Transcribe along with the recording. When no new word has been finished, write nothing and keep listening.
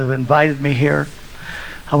have invited me here.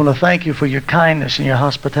 I want to thank you for your kindness and your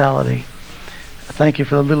hospitality. Thank you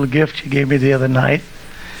for the little gift you gave me the other night.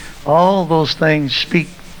 All those things speak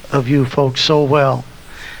of you folks so well.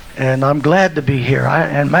 And I'm glad to be here.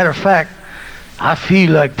 And matter of fact, I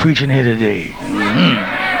feel like preaching here today.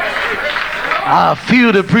 I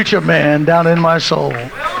feel the preacher man down in my soul.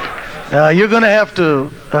 You're going to have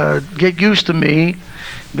to get used to me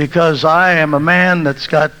because I am a man that's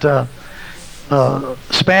got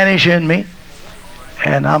Spanish in me.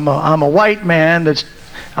 And I'm a white man that's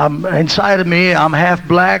inside of me. I'm half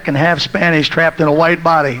black and half Spanish trapped in a white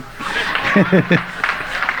body.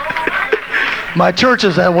 My church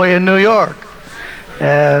is that way in New York.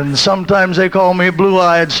 And sometimes they call me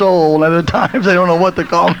blue-eyed soul. Other times they don't know what to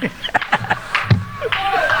call me.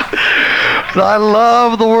 But I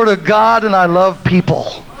love the Word of God and I love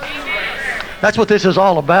people. That's what this is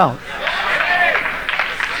all about.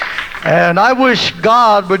 And I wish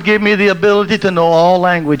God would give me the ability to know all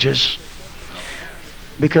languages.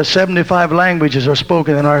 Because 75 languages are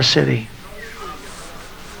spoken in our city.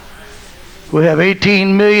 We have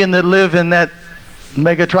 18 million that live in that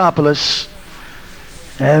megatropolis.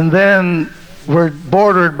 And then we're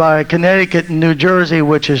bordered by Connecticut and New Jersey,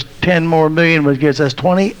 which is 10 more million, which gives us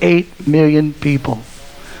 28 million people.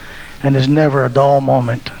 And there's never a dull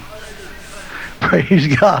moment.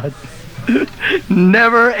 Praise God.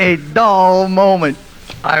 Never a dull moment.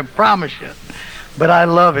 I promise you. But I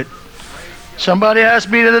love it. Somebody asked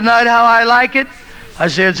me the other night how I like it. I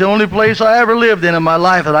said it's the only place I ever lived in my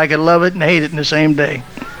life that I could love it and hate it in the same day.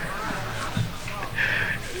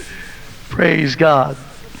 Praise God.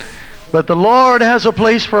 But the Lord has a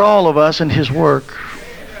place for all of us in His work.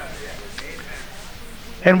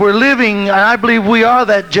 And we're living, and I believe we are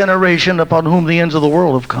that generation upon whom the ends of the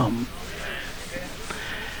world have come.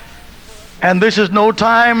 And this is no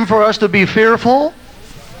time for us to be fearful.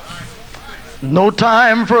 No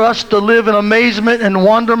time for us to live in amazement and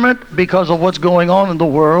wonderment because of what's going on in the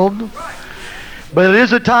world. But it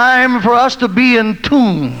is a time for us to be in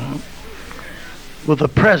tune with the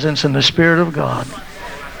presence and the Spirit of God.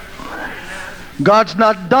 God's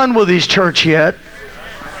not done with His church yet.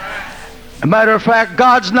 As a matter of fact,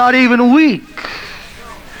 God's not even weak.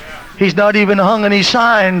 He's not even hung any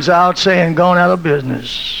signs out saying, gone out of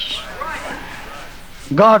business.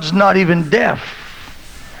 God's not even deaf.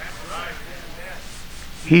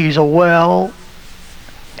 He's a well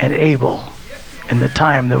and able in the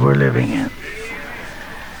time that we're living in.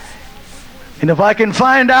 And if I can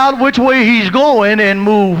find out which way He's going and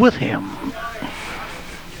move with Him,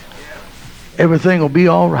 everything will be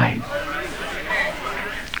all right.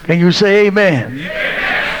 Can you say amen?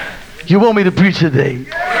 You want me to preach today?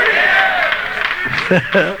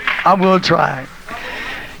 I'm going to try.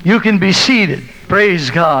 You can be seated. Praise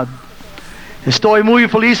God. Estoy muy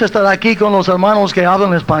feliz de estar aquí con los hermanos que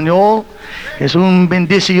hablan español. Es una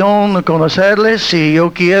bendición conocerles y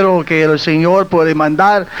yo quiero que el Señor pueda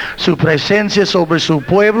mandar su presencia sobre su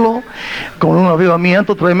pueblo con un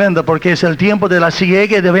avivamiento tremendo porque es el tiempo de la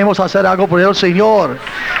siega y debemos hacer algo por el Señor.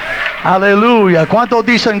 Aleluya. ¿Cuántos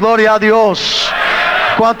dicen gloria a Dios?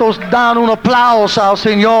 ¿Cuántos dan un aplauso al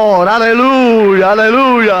Señor? Aleluya,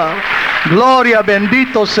 aleluya. Gloria,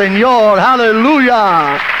 bendito Señor.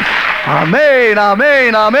 Aleluya. Amen,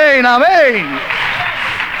 amen, amen, amen.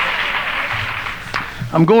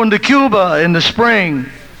 I'm going to Cuba in the spring,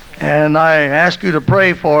 and I ask you to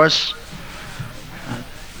pray for us.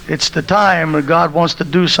 It's the time that God wants to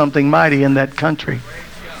do something mighty in that country.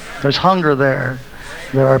 There's hunger there.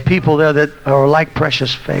 There are people there that are like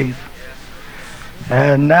precious faith.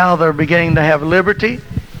 And now they're beginning to have liberty,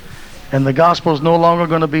 and the gospel is no longer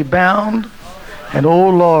going to be bound. And oh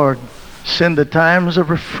Lord, send the times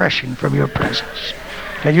of refreshing from your presence.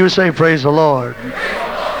 And you say, praise the Lord.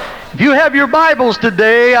 If you have your Bibles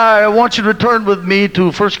today, I want you to turn with me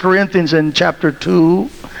to 1 Corinthians in chapter 2.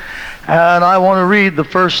 And I want to read the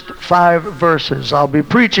first 5 verses. I'll be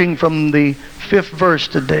preaching from the 5th verse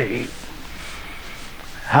today.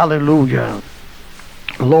 Hallelujah.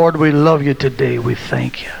 Lord, we love you today. We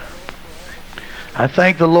thank you. I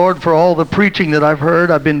thank the Lord for all the preaching that I've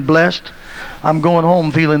heard. I've been blessed. I'm going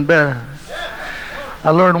home feeling better. I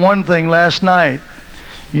learned one thing last night.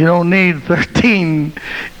 You don't need 13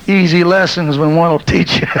 easy lessons when one will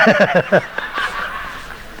teach you.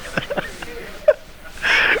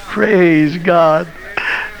 Praise God.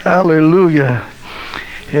 Hallelujah.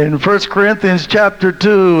 In 1 Corinthians chapter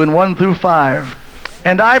 2 and 1 through 5.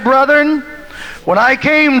 And I, brethren, when I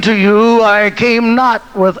came to you, I came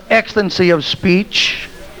not with excellency of speech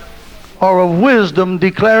or of wisdom,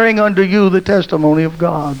 declaring unto you the testimony of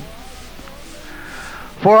God.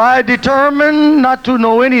 For I determined not to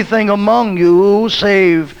know anything among you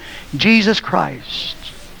save Jesus Christ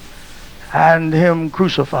and him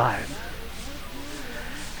crucified.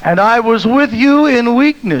 And I was with you in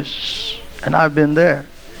weakness, and I've been there,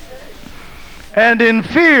 and in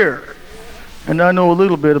fear, and I know a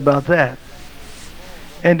little bit about that,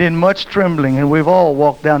 and in much trembling, and we've all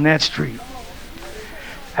walked down that street.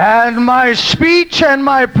 And my speech and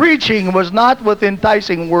my preaching was not with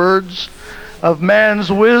enticing words of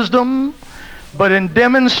man's wisdom, but in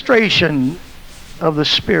demonstration of the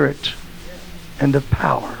Spirit and of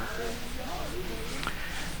power,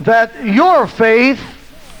 that your faith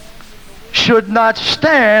should not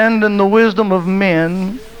stand in the wisdom of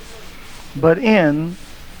men, but in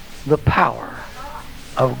the power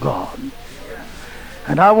of God.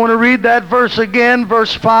 And I want to read that verse again,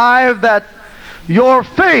 verse 5, that your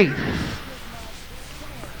faith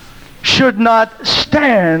should not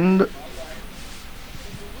stand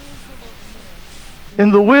in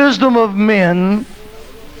the wisdom of men,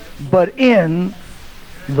 but in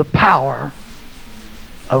the power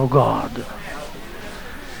of God.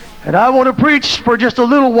 And I want to preach for just a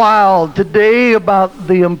little while today about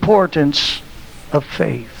the importance of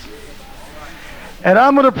faith. And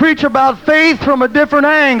I'm going to preach about faith from a different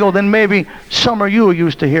angle than maybe some of you are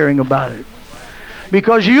used to hearing about it.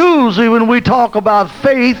 Because usually when we talk about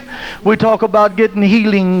faith, we talk about getting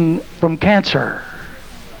healing from cancer.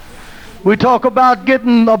 We talk about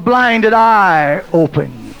getting a blinded eye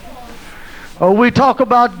open. Or we talk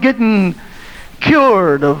about getting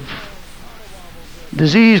cured of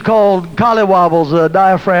disease called collywobbles,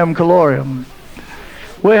 diaphragm calorium.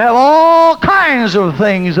 We have all kinds of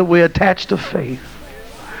things that we attach to faith.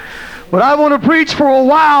 But I want to preach for a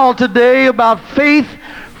while today about faith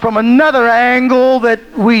from another angle that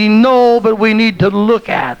we know, but we need to look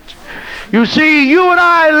at. You see, you and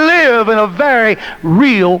I live in a very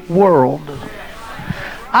real world.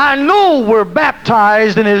 I know we're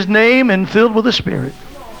baptized in his name and filled with the Spirit.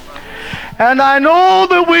 And I know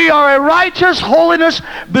that we are a righteous, holiness,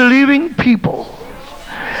 believing people.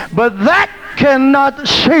 But that cannot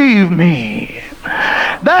save me.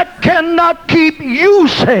 That cannot keep you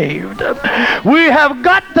saved. We have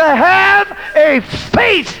got to have a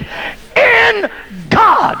faith in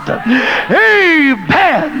God.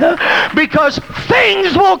 Amen. Because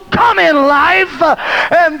things will come in life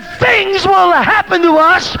and things will happen to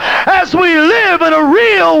us as we live in a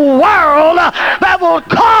real world that will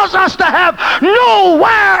cause us to have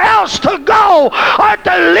nowhere else to go or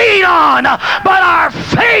to lean on but our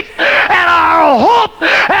faith and our hope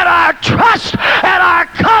and our trust and our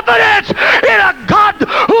confidence in a God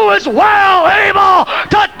who is well able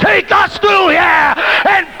to take us through here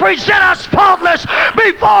and present us faultless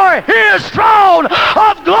before his throne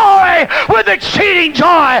of glory with exceeding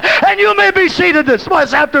joy. And you may be seated this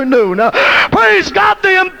afternoon. Praise God,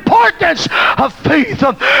 the importance of faith.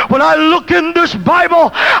 When I look in this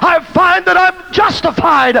Bible, I find that I'm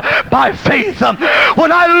justified by faith.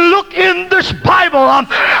 When I look in this Bible,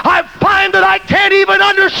 I find that I can't even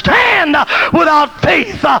understand without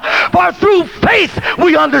faith. For through faith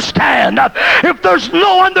we understand. If there's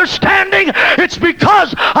no understanding, it's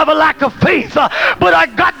because of a lack of faith. But I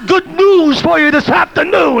got good news for you this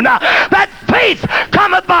afternoon. That faith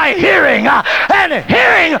cometh by hearing, and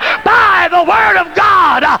hearing by the word of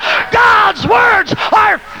God. God's words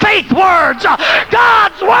are faith words.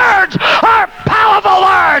 God's words are powerful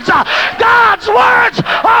words. God's words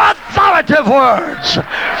are authoritative words.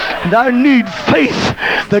 And I need faith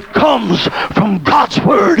that comes from God's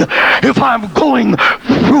word. If I'm going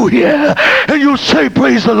through here and you say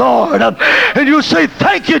praise the Lord, and you say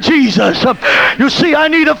thank you Jesus, you see, I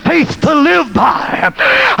need a faith to live by.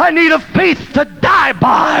 I need a faith to die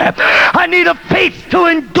by. I need a faith to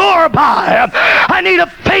endure by. I need a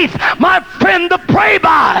faith, my friend, to pray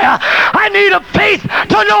by. I need a faith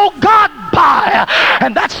to know God by.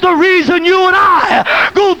 And that's the reason you and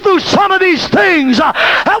I go through some of these things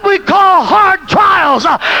that we call hard trials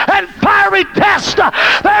and fiery tests.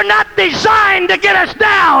 They're not designed to get us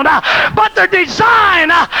down, but they're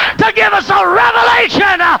designed to give us a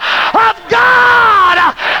revelation of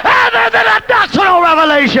God other than a doctrinal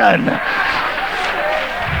revelation.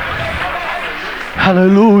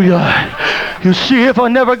 Hallelujah. You see, if I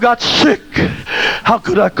never got sick, how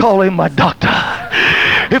could I call him my doctor?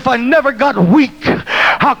 If I never got weak,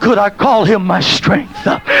 how could I call him my strength?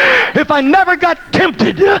 If I never got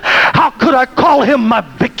tempted, how could I call him my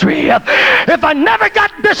victory? If I never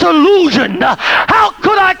got disillusioned, how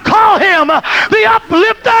could I call him the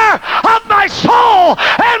uplifter of my soul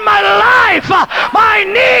and my life? I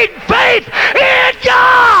need faith in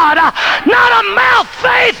God, not a mouth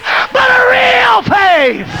faith, but a real of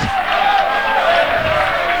faith.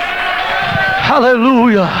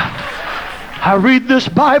 Hallelujah. I read this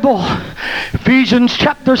Bible. Ephesians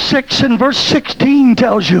chapter 6 and verse 16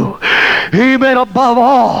 tells you, amen, above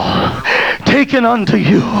all, taken unto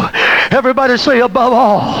you. Everybody say above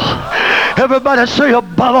all. Everybody say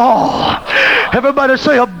above all. Everybody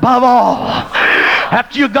say above all.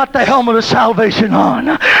 After you got the helmet of salvation on,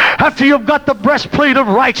 after you've got the breastplate of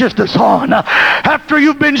righteousness on, after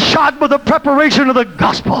you've been shod with the preparation of the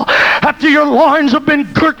gospel, after your loins have been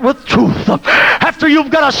girt with truth, after you've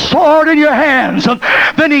got a sword in your hands,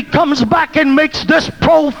 then he comes back and makes this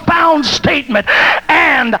profound statement,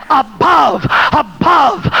 and above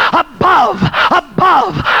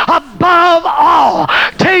all,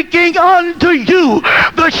 taking unto you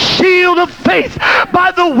the shield of faith,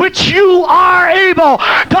 by the which you are able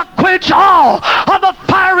to quench all of the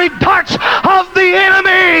fiery darts of the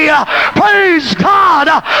enemy. Praise God.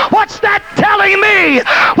 What's that telling me?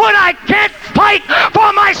 When I can't fight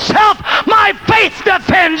for myself, my faith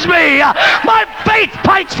defends me. My faith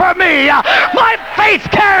fights for me. My faith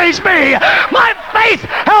carries me. My faith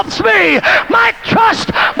helps me. My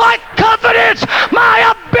trust, my confidence,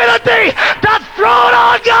 my ability to throw it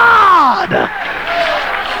on God.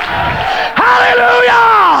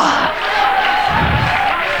 Hallelujah.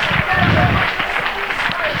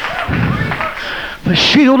 The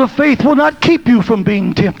shield of faith will not keep you from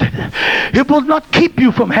being tempted. It will not keep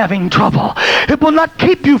you from having trouble. It will not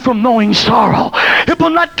keep you from knowing sorrow. It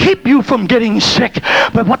will not keep you from getting sick.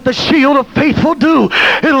 But what the shield of faith will do,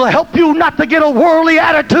 it'll help you not to get a worldly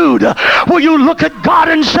attitude where you look at God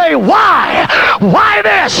and say, why? Why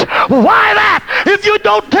this? Why that? If you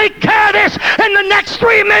don't take care of this in the next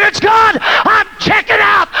 3 minutes, God, I'm checking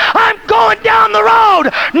out. I'm going down the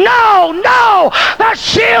road. No. The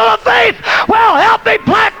shield of faith will help me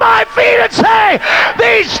plant my feet and say,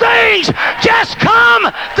 these things just come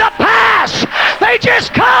to pass. They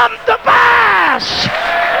just come to pass.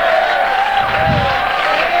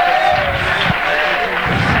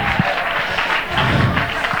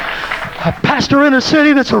 A pastor in a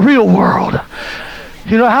city that's a real world.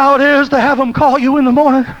 You know how it is to have them call you in the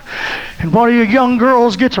morning and one of your young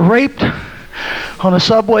girls gets raped on a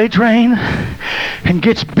subway train and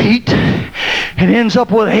gets beat and ends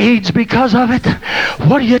up with AIDS because of it?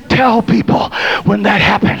 What do you tell people when that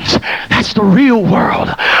happens? That's the real world.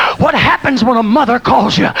 What happens when a mother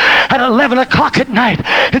calls you at 11 o'clock at night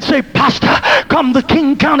and say, Pastor, come to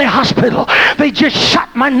King County Hospital. They just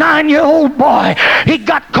shot my 9-year-old boy. He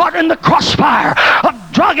got caught in the crossfire of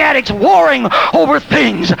drug addicts warring over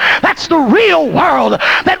things. That's the real world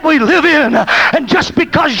that we live in. And just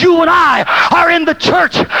because you and I are in the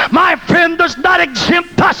church, my friend, does not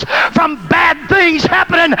exempt us from bad things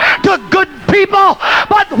happening to good people.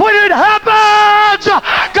 But when it happens,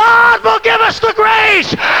 God will give us the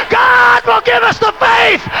grace. God will give us the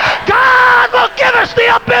faith. God will give us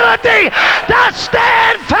the ability to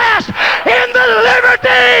stand fast in the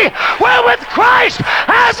liberty wherewith Christ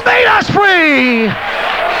has made us free.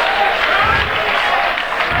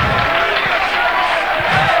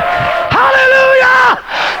 Hallelujah!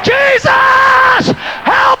 Jesus,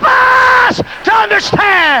 help us to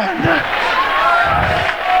understand.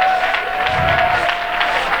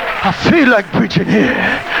 I feel like preaching here.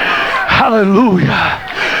 Hallelujah.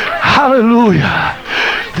 Hallelujah.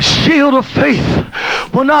 The shield of faith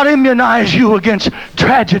will not immunize you against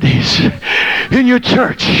tragedies in your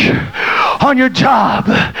church, on your job,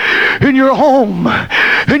 in your home,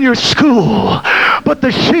 in your school. But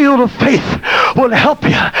the shield of faith will help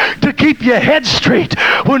you to keep your head straight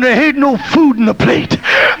when there ain't no food in the plate.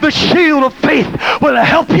 The shield of faith will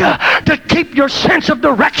help you to keep your sense of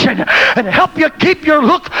direction and help you keep your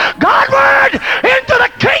look Godward into the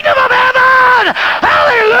kingdom of heaven.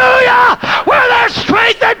 Hallelujah! Where there's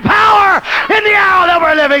strength and power in the hour that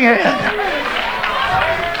we're living in.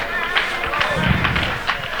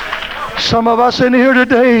 Some of us in here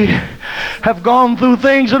today have gone through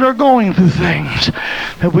things and are going through things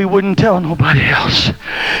that we wouldn't tell nobody else.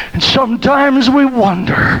 And sometimes we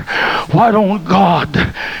wonder, why don't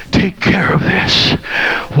God take care of this?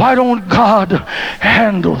 Why don't God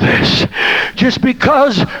handle this? Just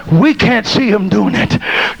because we can't see him doing it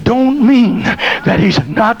don't mean that he's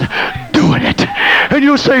not doing it. And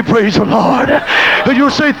you'll say, praise the Lord. And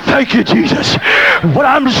you'll say, thank you, Jesus. What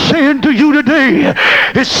I'm saying to you today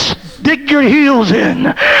is dig your heels in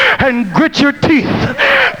and grit your teeth.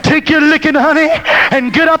 Take your licking, honey,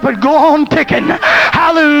 and get up and go on ticking.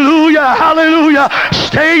 Hallelujah, hallelujah. Hallelujah.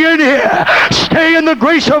 Stay in here. Stay in the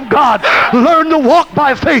grace of God. Learn to walk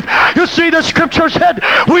by faith. You see, the scripture said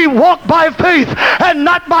we walk by faith and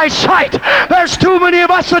not by sight. There's too many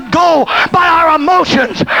of us that go by our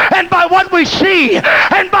emotions and by what we see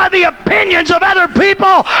and by the opinions of other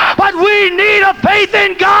people. But we need a faith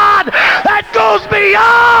in God that goes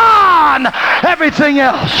beyond everything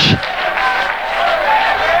else.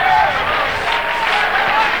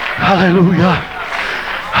 Hallelujah.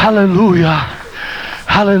 Hallelujah.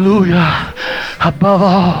 Hallelujah. Above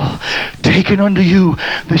all, taking unto you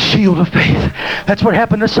the shield of faith. That's what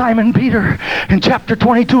happened to Simon Peter in chapter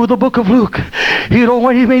 22 of the book of Luke. You know,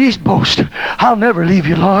 when he made his boast, I'll never leave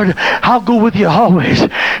you, Lord. I'll go with you always.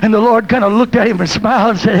 And the Lord kind of looked at him and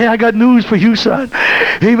smiled and said, hey, I got news for you, son.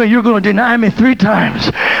 Amen. You're going to deny me 3 times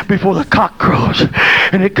before the cock crows.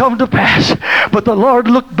 And it come to pass. But the Lord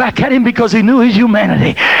looked back at him because he knew his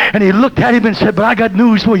humanity. And he looked at him and said, but I got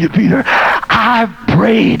news for you, Peter. I've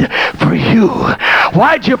prayed for you.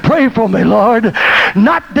 Why'd you pray for me, Lord?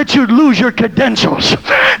 Not that you'd lose your credentials,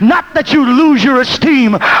 not that you'd lose your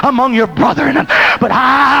esteem among your brethren, but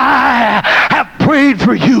I have prayed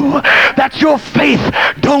for you that your faith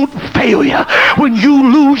don't fail you. When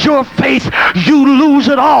you lose your faith, you lose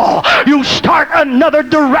it all. You start another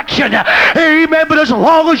direction. Amen. But as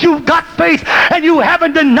long as you've got faith and you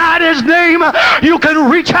haven't denied his name, you can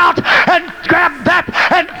reach out and grab that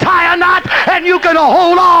and tie a knot and you can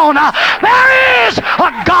hold on. There is a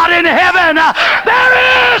God in heaven. There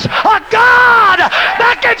is a God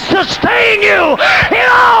that can sustain you in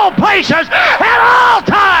all places, at all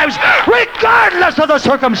times, regardless of the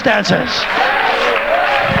circumstances.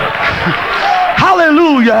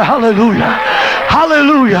 Hallelujah, hallelujah,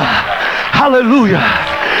 hallelujah, hallelujah.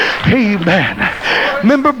 Amen.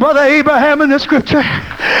 Remember Brother Abraham in the scripture?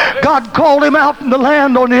 God called him out from the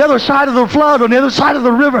land on the other side of the flood, on the other side of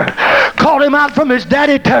the river. Called him out from his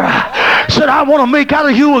daddy Terah. Said, I want to make out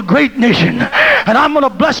of you a great nation. And I'm going to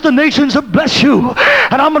bless the nations that bless you.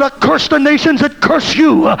 And I'm going to curse the nations that curse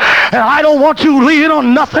you. And I don't want you leaning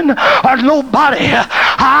on nothing or nobody.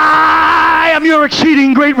 I am your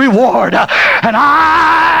exceeding great reward. And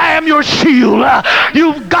I am your shield.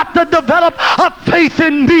 You've got to develop a faith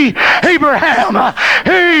in me, Abraham.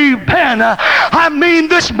 Amen. I mean,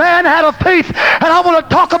 this man had a faith. And I want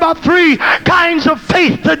to talk about 3 kinds of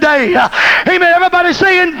faith today. Amen. Everybody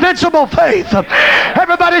say invincible faith.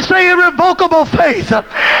 Everybody say irrevocable faith.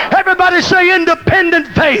 Everybody say independent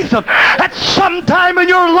faith. At some time in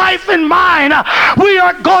your life and mine, we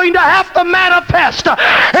are going to have to manifest,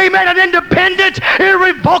 amen, an independent,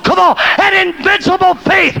 irrevocable, and invincible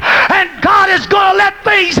faith. And God is going to let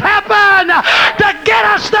things happen to get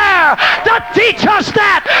us there, to teach us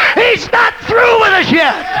that he's not through with us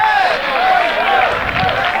yet.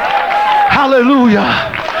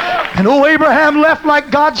 Hallelujah. And old Abraham left like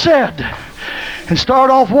God said and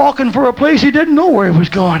started off walking for a place he didn't know where he was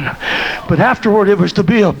going. But afterward it was to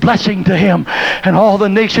be a blessing to him and all the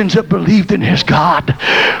nations that believed in his God.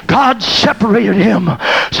 God separated him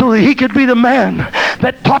so that he could be the man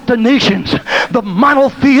that taught the nations the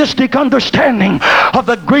monotheistic understanding of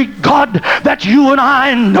the great God that you and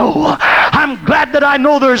I know. I'm glad that I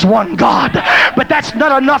know there's one God, but that's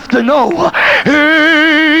not enough to know.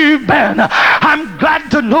 Amen. I'm glad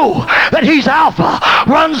to know that he's Alpha,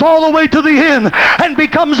 runs all the way to the end, and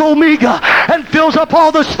becomes Omega, and fills up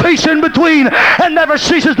all the space in between, and never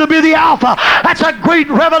ceases to be the Alpha. That's a great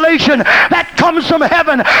revelation that comes from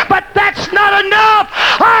heaven, but that's not enough.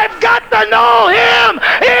 I've got to know him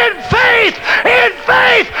in faith, in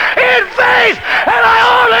faith, in faith, and I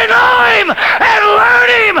only know him and learn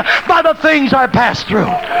him by the things I pass through.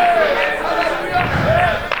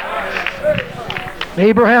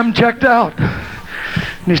 Abraham checked out,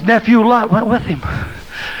 and his nephew Lot went with him,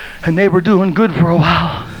 and they were doing good for a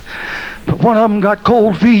while. But one of them got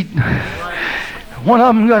cold feet. One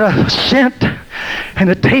of them got a scent and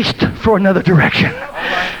a taste for another direction.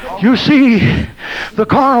 You see, the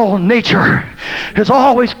carnal nature is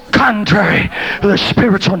always contrary to the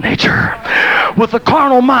spiritual nature. With the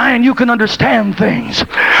carnal mind, you can understand things,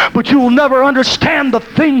 but you will never understand the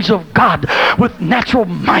things of God with natural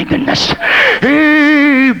mindedness.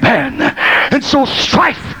 Amen. And so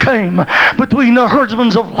strife came between the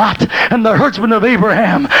herdsmen of Lot and the herdsmen of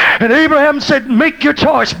Abraham. And Abraham said, make your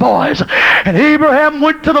choice, boys. And Abraham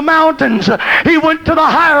went to the mountains. He went to the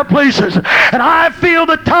higher places. And I feel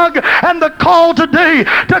the tug and the call today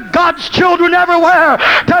to God's children everywhere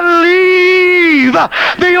to leave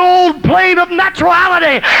the old plane of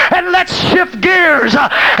naturality and let's shift gears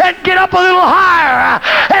and get up a little higher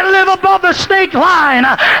and live above the snake line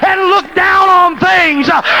and look down on things.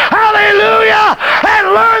 Hallelujah. And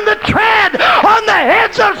learn the tread on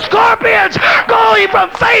scorpions, going from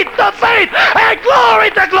faith to faith and glory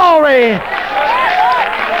to glory.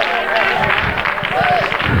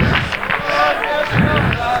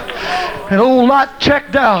 And old Lot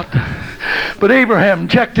checked out, but Abraham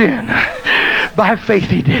checked in. By faith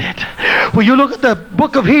he did it. When you look at the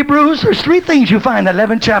book of Hebrews, there's three things you find in the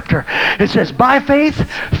 11th chapter. It says by faith,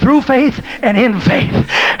 through faith, and in faith.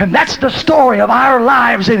 And that's the story of our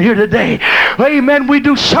lives in here today. Amen. We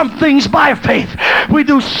do some things by faith. We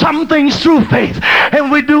do some things through faith. And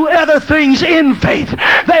we do other things in faith.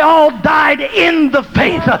 They all died in the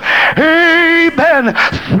faith. Amen.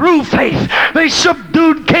 Through faith. They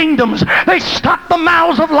subdued kingdoms. They stopped the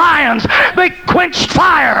mouths of lions. They quenched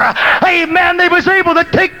fire. Amen. They was able to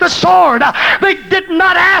take the sword. They did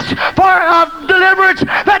not ask for deliverance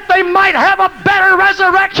that they might have a better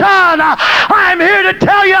resurrection. I'm here to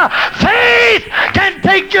tell you, faith can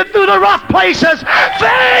take you through the rough places.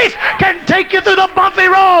 Faith can take you through the bumpy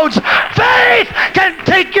roads. Faith can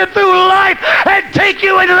take you through life and take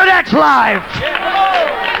you into the next life.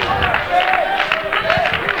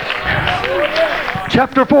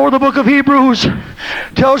 Chapter 4 of the book of Hebrews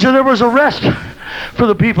tells you there was a rest for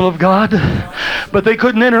the people of God, but they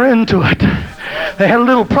couldn't enter into it. They had a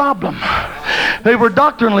little problem. They were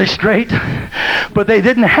doctrinally straight, but they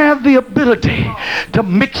didn't have the ability to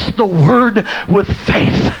mix the word with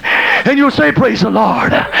faith. And you'll say, praise the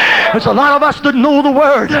Lord. There's a lot of us that know the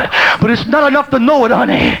word, but it's not enough to know it,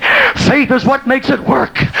 honey. Faith is what makes it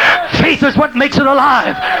work. Faith is what makes it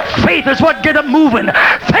alive. Faith is what gets it moving.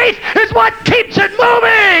 Faith is what keeps it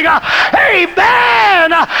moving.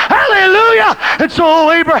 Amen. Hallelujah. And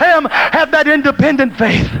so Abraham had that independent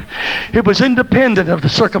faith. It was independent of the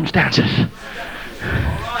circumstances.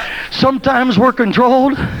 Sometimes we're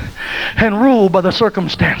controlled and ruled by the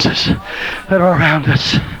circumstances that are around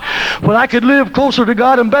us. Well, I could live closer to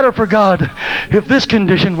God and better for God if this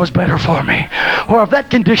condition was better for me, or if that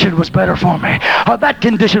condition was better for me, or that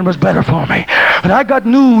condition was better for me. And I got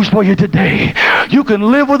news for you today. You can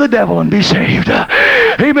live with the devil and be saved.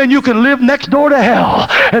 Amen. You can live next door to hell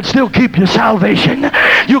and still keep your salvation.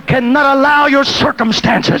 You cannot allow your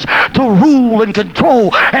circumstances to rule and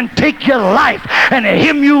control and take your life and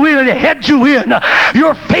hem you in and head you in.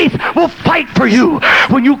 Your faith will fight for you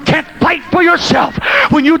when you can't fight for yourself.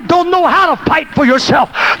 When you don't know how to fight for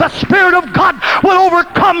yourself, the Spirit of God will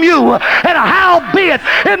overcome you. And howbeit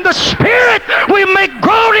in the Spirit we make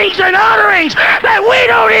groanings and utterings that we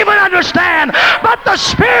don't even understand, but the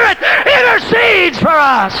Spirit intercedes for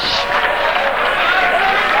us.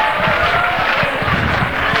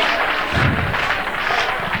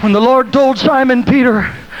 When the Lord told Simon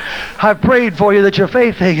Peter, I've prayed for you that your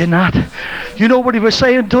faith fail not. You know what he was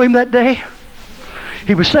saying to him that day?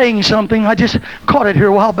 He was saying something. I just caught it here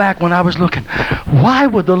a while back when I was looking. Why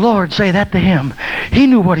would the Lord say that to him? He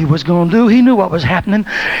knew what he was going to do. He knew what was happening.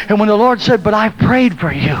 And when the Lord said, but I've prayed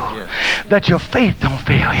for you, that your faith don't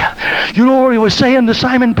fail you. You know what he was saying to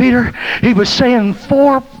Simon Peter? He was saying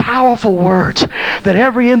 4 powerful words that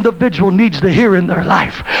every individual needs to hear in their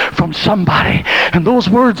life from somebody. And those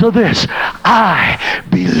words are this: I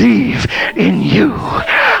believe in you.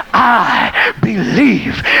 I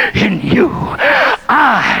believe in you.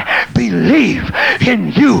 I believe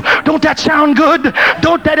in you. Don't that sound good?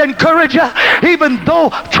 Don't that encourage you? Even though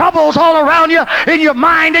trouble's all around you, in your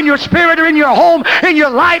mind, in your spirit, or in your home, in your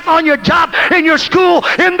life, on your job, in your school,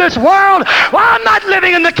 in this world. Well, I'm not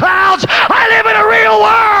living in the clouds. I live in a real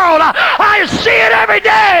world. I see it every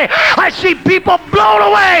day. I see people blown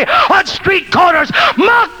away on street corners,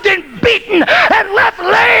 mocked and beaten and left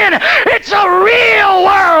laying. It's a real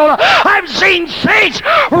world. I've seen saints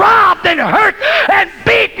robbed and hurt and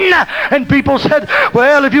beaten. And people said,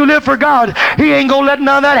 well, if you live for God, he ain't gonna let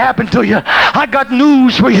none of that happen to you. I got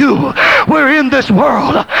news for you. We're in this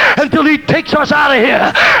world until he takes us out of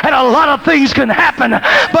here. And a lot of things can happen.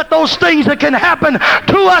 But those things that can happen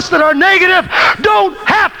to us that are negative don't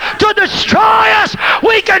have to destroy us.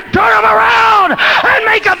 We can turn them around and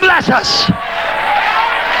make them bless us.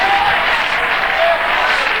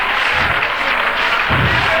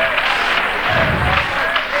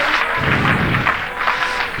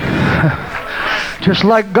 Just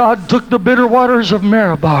like God took the bitter waters of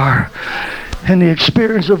Meribah and the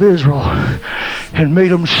experience of Israel and made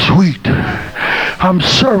them sweet. I'm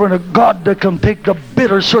serving a God that can take the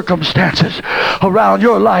bitter circumstances around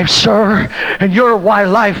your life, sir, and your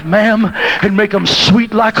life, ma'am, and make them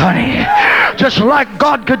sweet like honey. Just like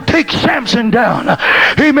God could take Samson down,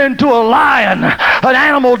 amen, to a lion, an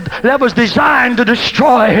animal that was designed to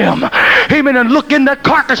destroy him, amen, and look in the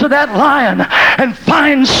carcass of that lion and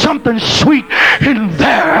find something sweet in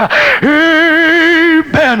there.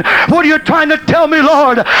 Amen. What are you trying to tell me,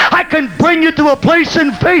 Lord? I can bring you to a place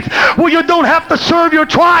in faith where you don't have to serve your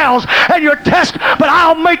trials and your tests, but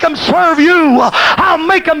I'll make them serve you. I'll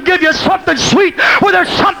make them give you something sweet where there's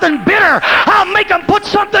something bitter. I'll make them put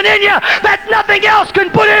something in you that nothing else can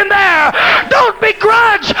put in there. Don't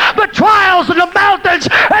begrudge the trials and the mountains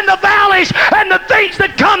and the valleys and the things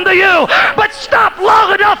that come to you, but stop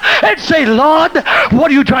long enough and say, Lord, what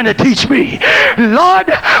are you trying to teach me? Lord,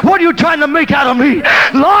 what are you trying to make out of me?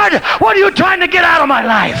 Lord, what are you trying to get out of my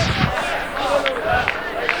life?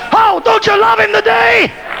 Oh, don't you love him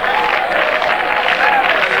today?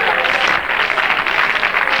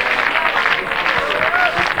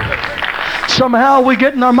 Somehow we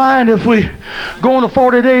get in our mind, if we go on a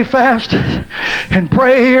 40-day fast and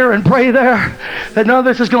pray here and pray there, that none of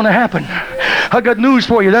this is going to happen. I got news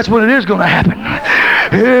for you. That's when it is going to happen.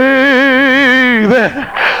 Amen.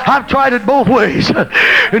 I've tried it both ways.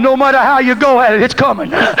 And no matter how you go at it, it's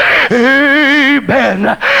coming.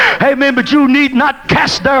 Amen. Amen. But you need not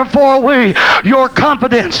cast therefore away your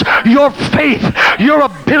confidence, your faith, your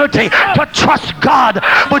ability to trust God.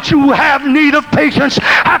 But you have need of patience.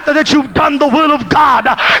 After that you've done the will of God,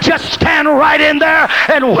 just stand right in there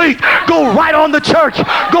and wait. Go right on to church.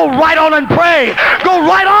 Go right on and pray. Go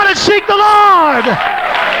right on and seek the Lord.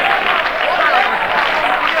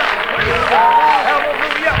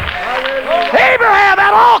 Abraham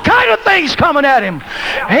had all kinds of things coming at him.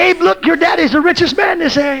 Abe, look, your daddy's the richest man in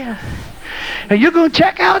this area. And you're going to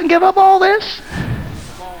check out and give up all this?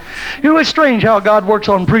 You know, it's strange how God works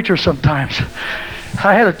on preachers sometimes.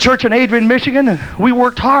 I had a church in Adrian, Michigan, and we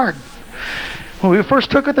worked hard. When we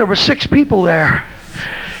first took it, there were 6 people there.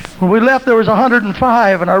 When we left, there was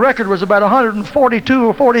 105, and our record was about 142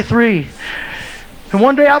 or 43. And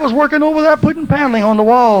one day I was working over there putting paneling on the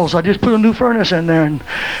walls. I just put a new furnace in there and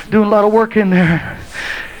doing a lot of work in there.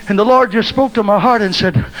 And the Lord just spoke to my heart and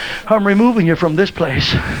said, I'm removing you from this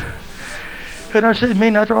place. And I said, you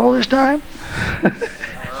mean after all this time?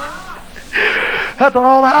 After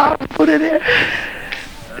all the hours I put in there?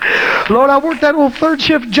 Lord, I worked that old 3rd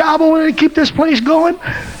shift job over there to keep this place going.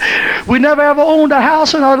 We never ever owned a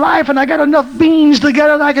house in our life, and I got enough beans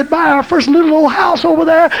together that I could buy our first little old house over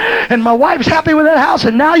there, and my wife's happy with that house,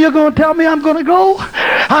 and now you're going to tell me I'm going to go?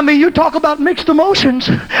 I mean, you talk about mixed emotions.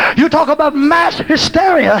 You talk about mass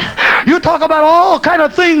hysteria. You talk about all kind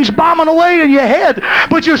of things bombing away in your head,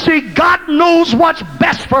 but you see, God knows what's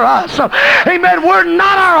best for us. Amen. We're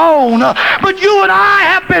not our own, but you and I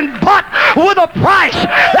have been bought with a price.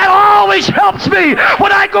 That always helps me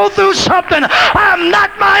when I go through something. I'm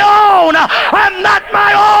not my own. I'm not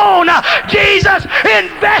my own. Jesus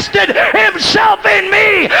invested himself in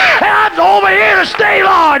me, and I'm over here to stay,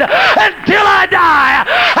 Lord, until I die.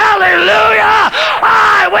 Hallelujah.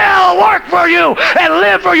 I will work for you and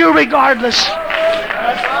live for you regardless.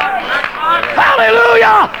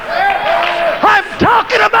 Hallelujah. I'm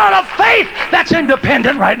talking about a faith that's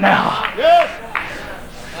independent right now.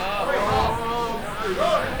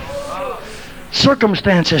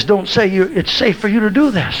 Circumstances don't say it's safe for you to do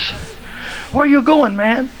this. Where are you going,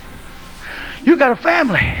 man? You got a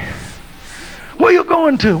family. Where are you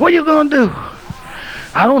going to? What are you going to do?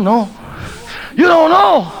 I don't know. You don't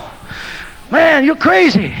know? Man, you're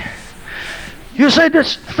crazy. You say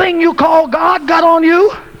this thing you call God got on you?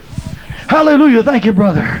 Hallelujah. Thank you,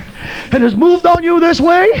 brother. And has moved on you this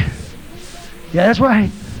way? Yeah, that's right.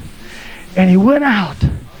 And he went out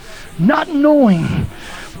not knowing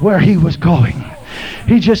where he was going.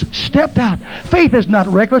 He just stepped out. Faith is not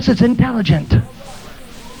reckless, it's intelligent.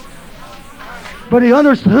 But he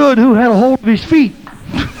understood who had a hold of his feet.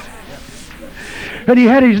 And he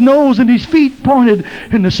had his nose and his feet pointed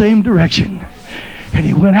in the same direction. And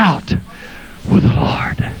he went out with the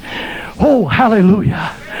Lord. Oh,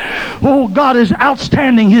 hallelujah. Oh, God is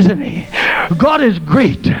outstanding, isn't he? God is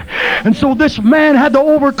great. And so this man had to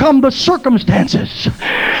overcome the circumstances.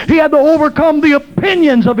 He had to overcome the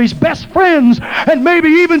opinions of his best friends and maybe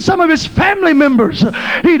even some of his family members.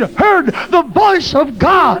 He'd heard the voice of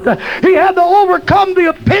God. He had to overcome the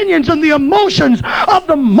opinions and the emotions of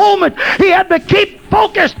the moment. He had to keep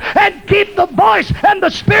focused and keep the voice and the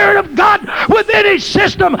Spirit of God within his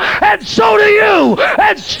system. And so do you,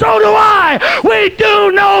 and so do I. We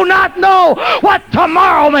do not know what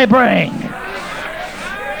tomorrow may bring.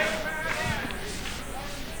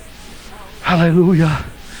 Hallelujah.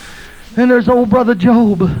 Then there's old brother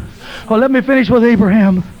Job. Well, let me finish with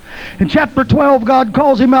Abraham. In chapter 12, God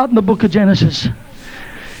calls him out in the book of Genesis.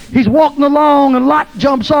 He's walking along and Lot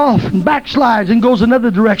jumps off and backslides and goes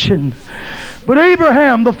another direction. But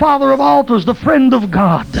Abraham, the father of altars, the friend of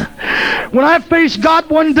God, when I face God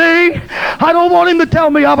one day, I don't want him to tell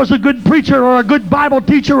me I was a good preacher or a good Bible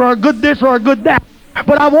teacher or a good this or a good that.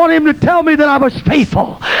 But I want him to tell me that I was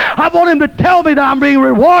faithful. I want him to tell me that I'm being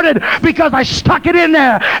rewarded because I stuck it in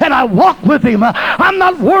there and I walked with him. I'm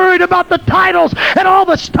not worried about the titles and all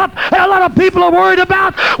the stuff that a lot of people are worried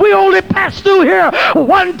about. We only pass through here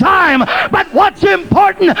one time. But what's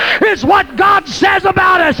important is what God says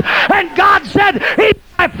about us. And God said, he's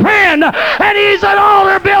my friend, and he's an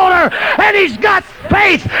altar builder, and he's got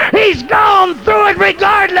faith. He's gone through it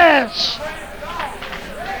regardless.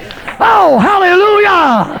 Oh,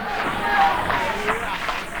 hallelujah!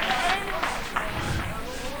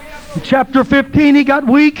 In chapter 15, he got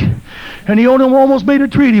weak, and he almost made a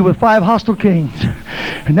treaty with 5 hostile kings.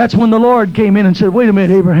 And that's when the Lord came in and said, wait a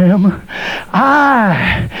minute, Abraham,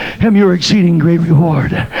 I am your exceeding great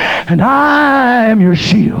reward, and I am your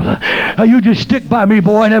shield. Now you just stick by me,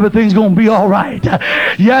 boy, and everything's going to be all right.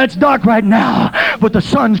 Yeah, it's dark right now, but the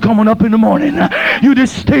sun's coming up in the morning. You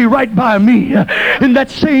just stay right by me. In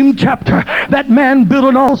that same chapter, that man built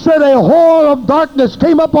an altar, said a horror of darkness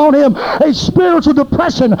came upon him, a spiritual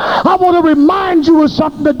depression. I want to remind you of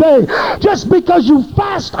something today. Just because you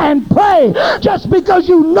fast and pray, just because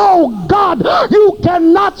you know God, you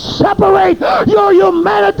cannot separate your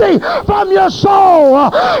humanity from your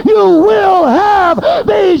soul. You will have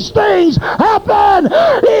these things happen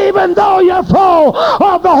even though you're full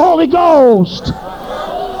of the Holy Ghost.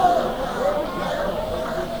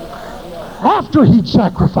 After he'd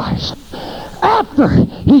sacrificed, after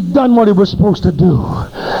he'd done what he was supposed to do,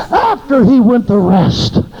 after he went to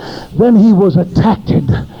rest, then he was attacked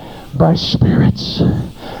by spirits.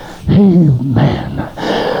 Amen.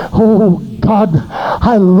 Oh God,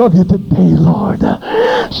 I love you today, Lord.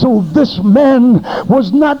 So this man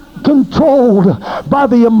was not controlled by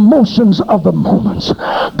the emotions of the moments.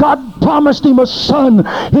 God promised him a son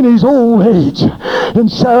in his old age,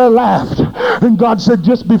 and Sarah laughed, and God said,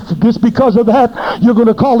 just because of that, you're going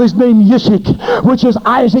to call his name Yishik, which is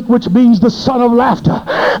Isaac, which means the son of laughter.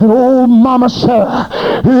 And old Mama Sarah,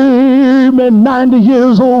 amen, 90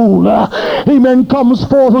 years old, amen, comes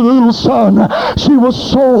forth with a little son. She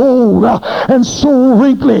was so old and so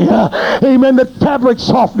wrinkly, amen, the fabric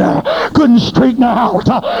softener couldn't straighten her out.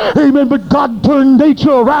 Amen. But God turned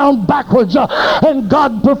nature around backwards, and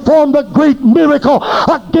God performed a great miracle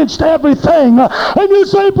against everything. And you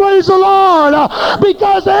say, praise the Lord,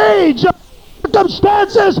 because age,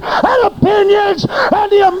 circumstances, and opinions,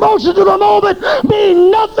 and the emotions of the moment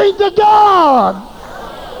mean nothing to God.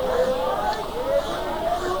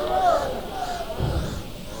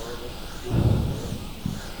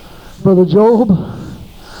 Brother Job,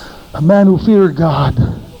 a man who feared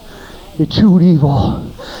God, eschewed evil,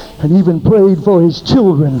 and even prayed for his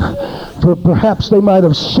children, for perhaps they might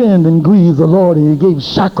have sinned and grieved the Lord, and he gave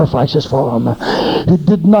sacrifices for them. It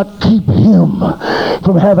did not keep him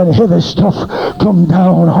from having heavy stuff come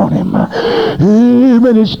down on him.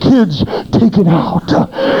 Amen. His kids taken out.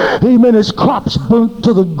 Amen. His crops burnt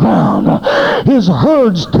to the ground. His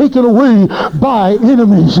herds taken away by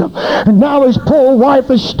enemies. And now his poor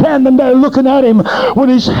wife is standing there looking at him when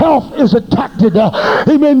his health is attacked.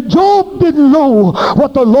 Amen. Job didn't know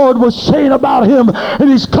what the Lord was saying about him in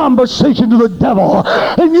his conversation to the devil.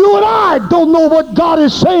 And you and I don't know what God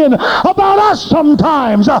is saying about us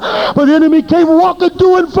sometimes. But the enemy came walking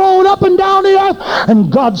to and fro up and down the earth.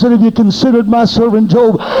 And God said, have you considered my servant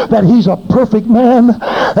Job, that he's a perfect man,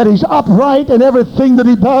 that he's upright in everything that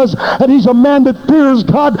he does, and he's a man that fears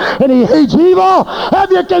God and he hates evil?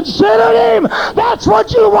 Have you considered him? That's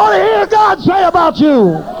what you want to hear God say about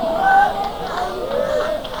you.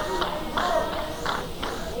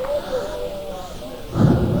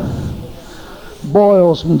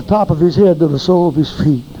 Boils from the top of his head to the sole of his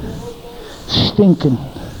feet, stinking,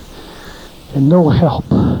 and no help,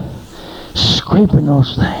 scraping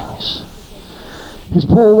those things. His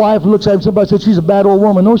poor wife looks at him, somebody said she's a bad old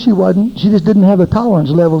woman. No, she wasn't. She just didn't have the tolerance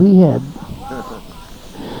level he had.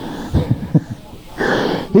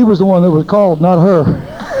 He was the one that was called, not her.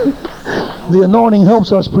 The anointing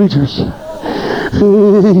helps us preachers.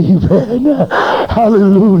 Amen.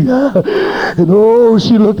 Hallelujah. And oh,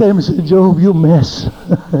 she looked at him and said, Job, you a mess.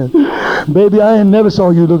 Baby, I ain't never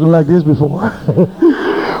saw you looking like this before.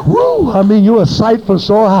 Woo! I mean, you're a sight for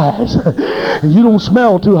sore eyes. And you don't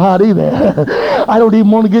smell too hot either. I don't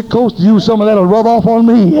even want to get close to you. Some of that will rub off on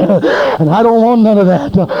me. And I don't want none of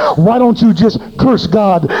that. Why don't you just curse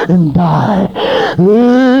God and die?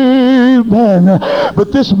 Amen.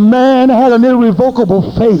 But this man had an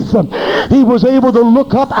irrevocable faith. He was able to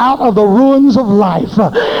look up out of the ruins of life.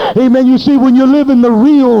 Amen. You see, when you live in the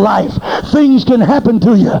real life, things can happen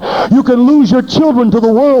to you. You can lose your children to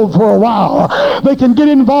the world for a while. They can get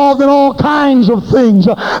involved in all kinds of things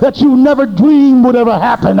that you never dreamed would ever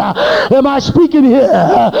happen. Am I speaking here?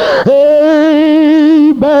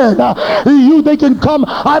 Amen. They can come.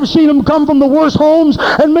 I've seen them come from the worst homes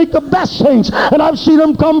and make the best saints. And I've seen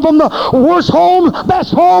them come from the worst homes,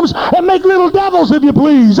 best homes, and make little devils, if you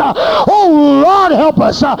please. Oh, Lord, help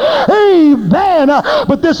us. Amen.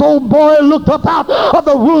 But this old boy looked up out of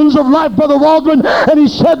the ruins of life, Brother Waldron, and he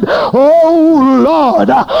said, oh, Lord,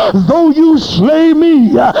 though you slay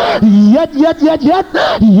me, yet, yeah,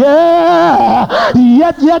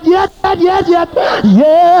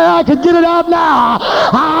 yeah, I can get it out now.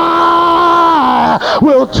 I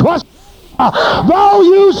will trust. Though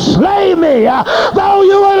you slay me, though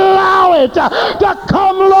you allow it to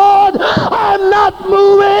come, Lord, I'm not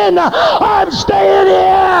moving. I'm staying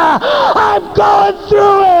here. I'm going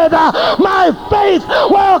through it. My faith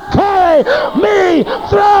will carry me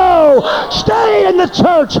through. Stay in the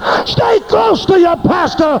church. Stay close to your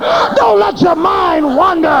pastor. Don't let your mind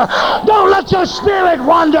wander. Don't let your spirit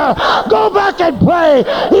wander. Go back and pray,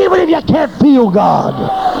 even if you can't feel God.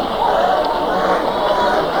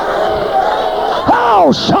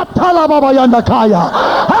 Oh, Shatalababayandakaya.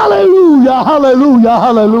 Hallelujah, hallelujah,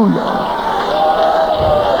 hallelujah.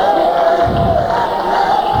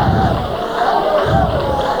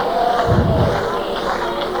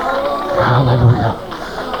 Hallelujah.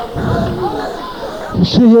 You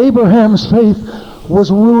see, Abraham's faith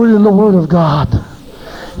was rooted in the Word of God.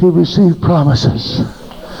 He received promises.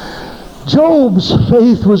 Job's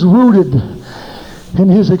faith was rooted in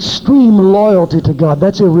his extreme loyalty to God.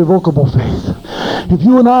 That's irrevocable faith. If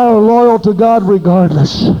you and I are loyal to God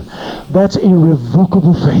regardless, that's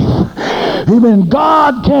irrevocable faith. Amen.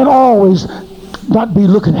 God can't always not be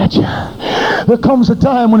looking at you. There comes a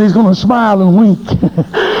time when he's going to smile and wink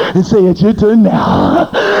and say, it's your turn now.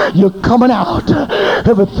 You're coming out.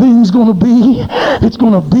 Everything's going to be, it's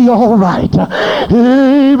going to be all right.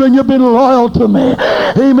 Amen. You've been loyal to me.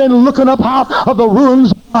 Amen. Looking up out of the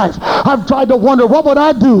ruins of life. I've tried to wonder, what would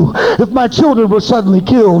I do if my children were suddenly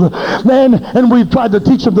killed? Man, and we've tried to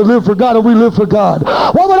teach them to live for God, and we live for God.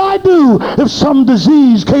 What would I do if some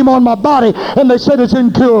disease came on my body and they said it's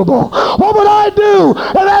incurable? What would I do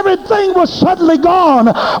if everything was suddenly gone?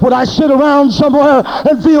 Would I sit around somewhere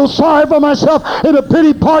and feel sorry for myself in a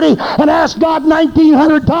pity party and ask God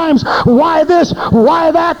 1,900 times, why this,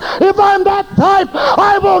 why that? If I'm that type,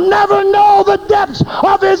 I will never know the depths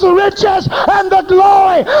of his riches and the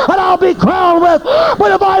glory and I'll be crowned with.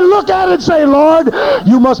 But if I look at it and say, Lord,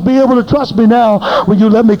 you must be able to trust me now when you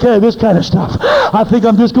let me carry this kind of stuff. I think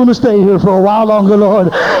I'm just going to stay here for a while longer, Lord,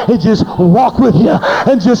 and just walk with you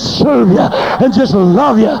and just serve you and just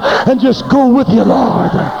love you and just go with you,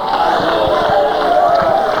 Lord.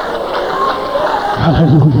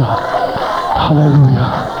 Hallelujah.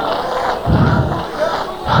 Hallelujah.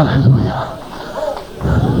 Hallelujah.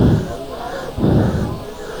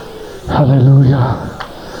 Hallelujah.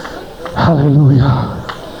 Hallelujah.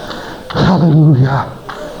 Hallelujah.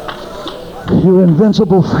 Your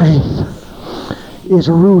invincible faith is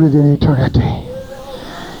rooted in eternity.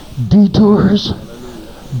 Detours,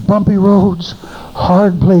 bumpy roads,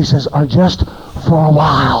 hard places are just for a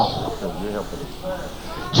while.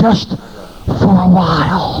 Just for a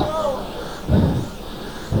while.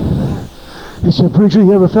 You said, preacher,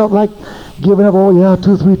 you ever felt like giving up? Oh yeah,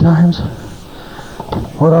 2-3 times.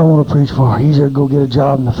 What do I want to preach for? Easier to go get a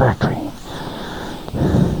job in the factory.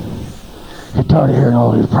 You're tired of hearing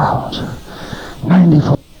all these problems.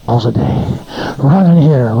 94 miles a day. Running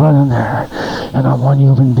here, running there. And I'm one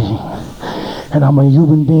human being. And I'm a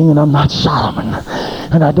human being and I'm not Solomon.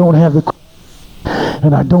 And I don't have the...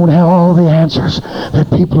 And I don't have all the answers that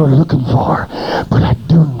people are looking for. But I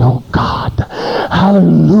do know God.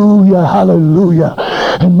 Hallelujah, hallelujah.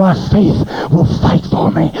 And my faith will fight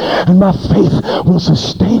for me. And my faith will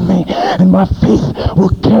sustain me. And my faith will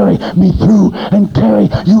carry me through and carry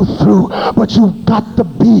you through. But you've got to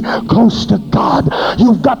be close to God.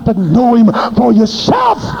 You've got to know him for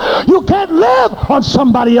yourself. You can't live on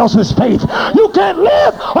somebody else's faith. You can't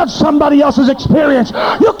live on somebody else's experience.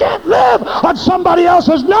 You can't live on somebody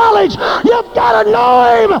else's knowledge. You've got to know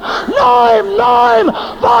him. Know him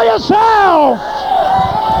for yourself.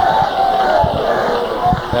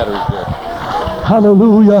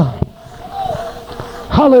 Hallelujah.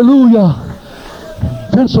 Hallelujah.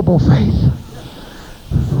 Invincible faith.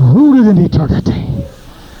 Rooted in eternity.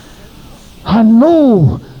 I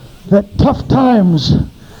know that tough times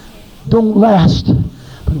don't last.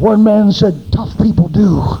 But one man said, tough people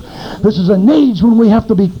do. This is an age when we have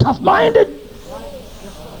to be tough-minded,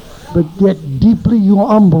 but yet deeply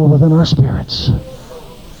humble within our spirits.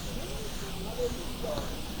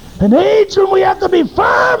 An age when we have to be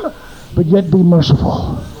firm, but yet be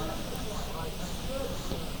merciful.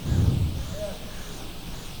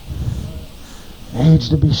 An age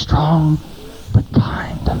to be strong, but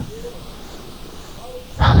kind.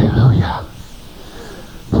 Hallelujah.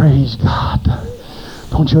 Praise God.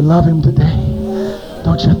 Don't you love him today?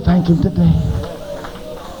 Don't you thank him today?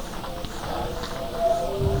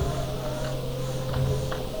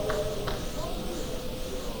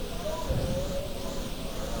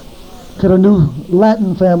 Got a new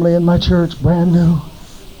Latin family in my church, brand new.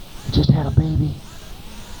 They just had a baby.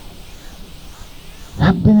 I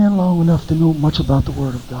haven't been in long enough to know much about the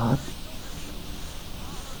Word of God.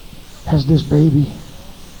 Has this baby.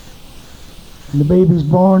 And the baby's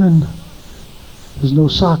born and there's no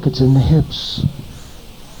sockets in the hips.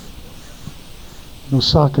 No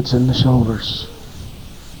sockets in the shoulders.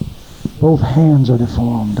 Both hands are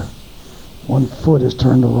deformed. One foot is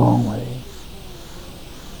turned the wrong way.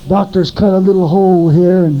 Doctors cut a little hole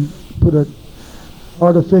here and put an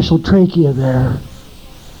artificial trachea there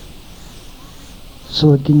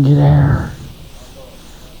so it can get air.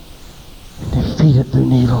 And they feed it through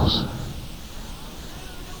needles.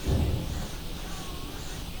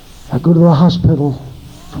 I go to the hospital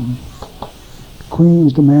from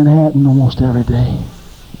Queens to Manhattan almost every day.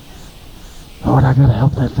 Lord, I gotta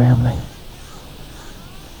help that family.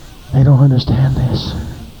 They don't understand this.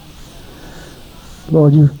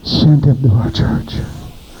 Lord, you sent them to our church.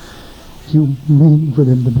 You mean for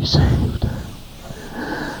them to be saved.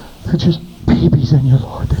 They're just babies in you,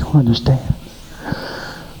 Lord. They don't understand.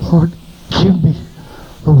 Lord, give me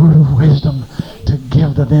the word of wisdom to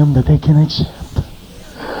give to them that they can accept.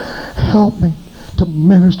 Help me to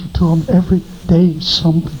minister to them every day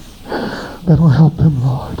something that will help them,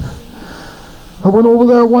 Lord. I went over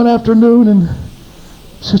there one afternoon and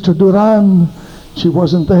Sister Duran, she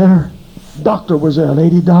wasn't there. Doctor was there,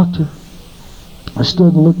 lady doctor. I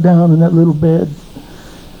stood and looked down in that little bed.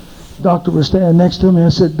 Doctor was standing next to me. I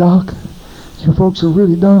said, Doc, you folks have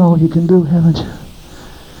really done all you can do, haven't you?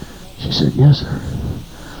 She said, yes, sir.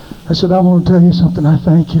 I said, I want to tell you something. I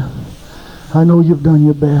thank you. I know you've done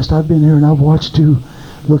your best. I've been here and I've watched you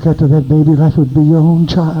look after that baby like it would be your own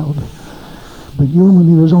child. But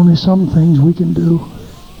humanly, there's only some things we can do.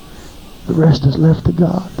 The rest is left to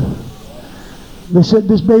God. They said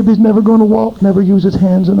this baby's never going to walk, never use its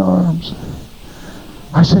hands and arms.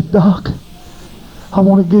 I said, Doc, I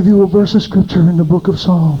want to give you a verse of scripture in the book of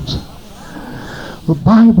Psalms. The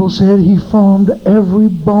Bible said he formed every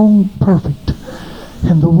bone perfect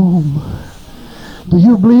in the womb. Do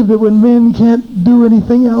you believe that when men can't do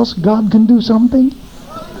anything else, God can do something?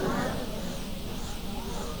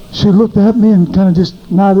 She looked at me and kind of just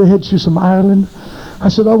nodded her head. She's from Ireland. I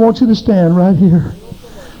said, I want you to stand right here.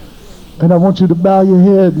 And I want you to bow your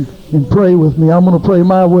head and pray with me. I'm going to pray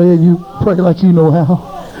my way and you pray like you know how.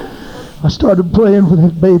 I started praying for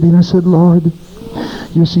that baby and I said, Lord,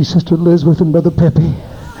 you see Sister Elizabeth and Brother Pepe.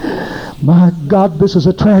 My God, this is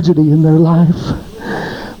a tragedy in their life.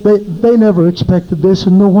 They never expected this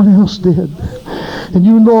and no one else did. And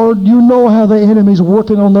you, Lord, you know how the enemy's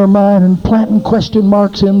working on their mind and planting question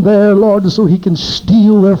marks in there, Lord, so he can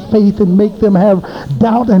steal their faith and make them have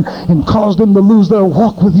doubt and cause them to lose their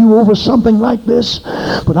walk with you over something like this.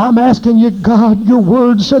 But I'm asking you, God, your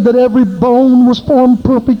word said that every bone was formed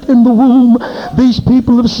perfect in the womb. These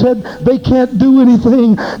people have said they can't do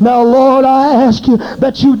anything. Now, Lord, I ask you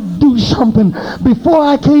that you do something. Before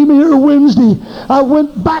I came here Wednesday, I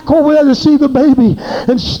went back over there to see the baby,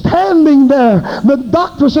 and standing there, the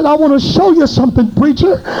doctor said, I want to show you something,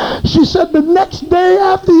 preacher. She said, the next day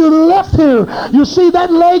after you left here, you see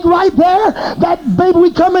that leg right there? That baby,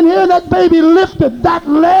 we come in here and that baby lifted that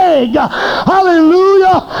leg.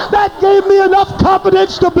 Hallelujah. That gave me enough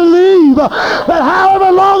confidence to believe that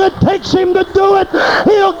however long it takes him to do it,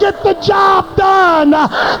 he'll get the job done.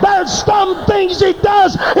 There's some things he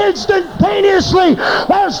does instantaneously.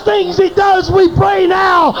 There's things he does, we pray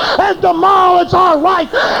now, and tomorrow it's all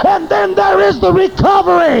right. And then there is the recovery.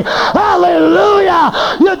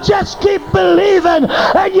 Hallelujah. You just keep believing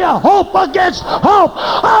and you hope against hope.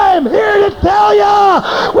 I I'm here to tell you,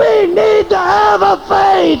 we need to have a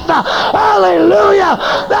faith, hallelujah,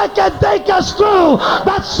 that can take us through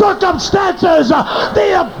the circumstances,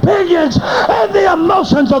 the opinions, and the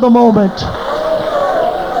emotions of the moment.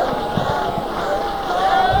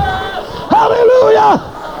 Hallelujah.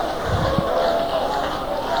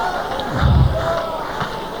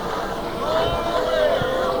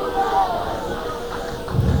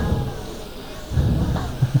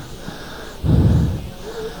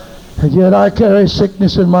 And yet I carry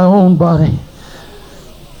sickness in my own body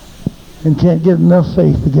and can't get enough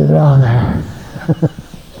faith to get it out of there.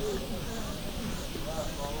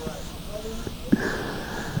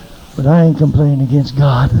 But I ain't complaining against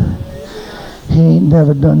God. He ain't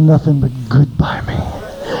never done nothing but good by me.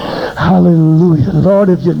 Hallelujah. Lord,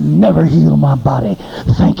 if you never heal my body,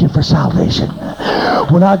 thank you for salvation.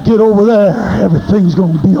 When I get over there, everything's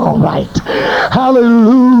going to be all right.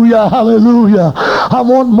 Hallelujah, hallelujah. I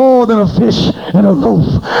want more than a fish and a loaf.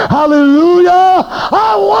 Hallelujah.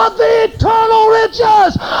 I want the eternal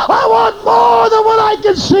riches. I want more than what I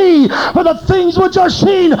can see. For the things which are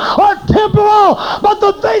seen are temporal, but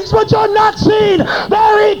the things which are not seen,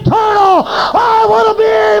 they're eternal. I want to be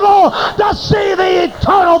able to see the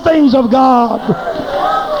eternal things of God.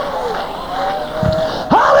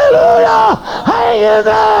 Hallelujah! Hang in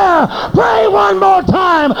there! Pray one more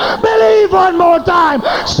time! Believe one more time!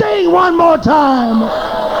 Sing one more time!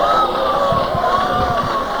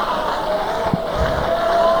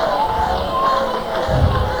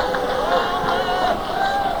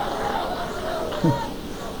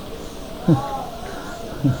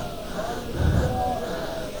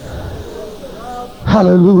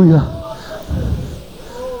 Hallelujah!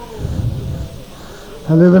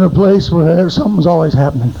 I live in a place where something's always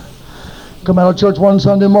happening. Come out of church one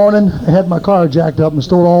Sunday morning, I had my car jacked up and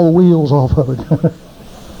stole all the wheels off of it.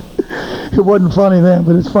 It wasn't funny then,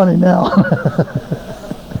 but it's funny now.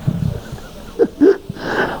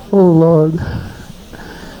 Oh Lord.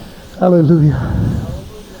 Hallelujah.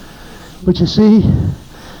 But you see,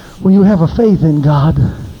 when you have a faith in God,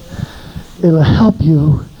 it'll help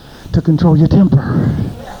you to control your temper.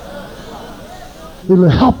 It'll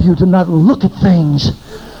help you to not look at things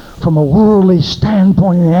from a worldly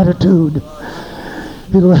standpoint and attitude.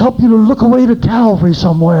 It'll help you to look away to Calvary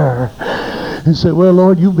somewhere and say, well,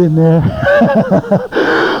 Lord, you've been there.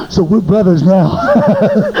 So we're brothers now.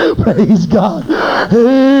 Praise God.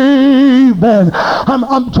 Amen.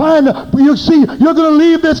 I'm trying to, you see, you're going to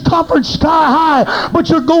leave this conference sky high, but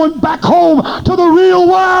you're going back home to the real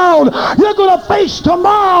world. You're going to face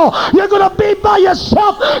tomorrow. You're going to be by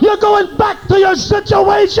yourself. You're going back to your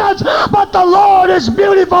situations, but the Lord is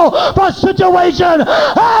beautiful for situation.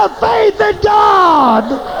 Have faith in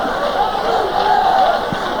God.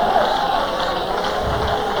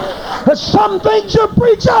 Some things your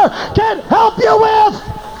preacher can't help you with.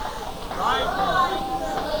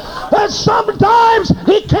 And sometimes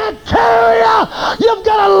he can't carry you. You've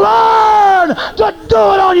got to learn to do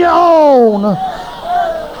it on your own.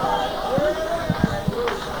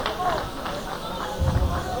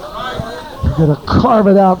 You've got to carve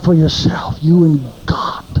it out for yourself, you and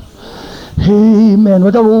God. Amen.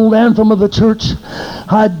 With that old anthem of the church,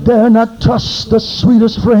 I dare not trust the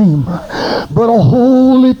sweetest frame, but a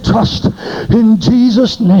holy trust in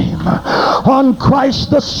Jesus' name. On Christ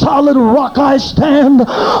the solid rock I stand.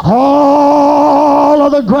 All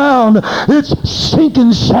of the ground, it's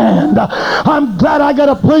sinking sand. I'm glad I got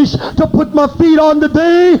a place to put my feet on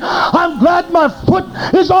today. I'm glad my foot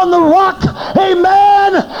is on the rock.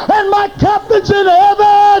 Amen. And my captain's in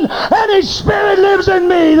heaven, and his spirit lives in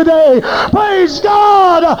me today. Praise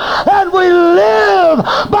God. And we live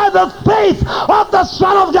by the faith of the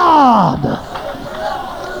Son of God.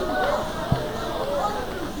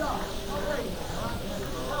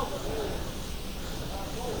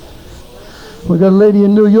 We got a lady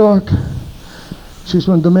in New York. She's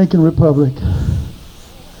from the Dominican Republic.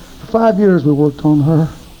 For 5 years we worked on her.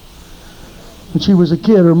 When she was a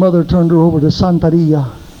kid, her mother turned her over to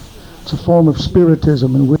Santeria. It's a form of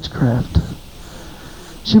spiritism and witchcraft.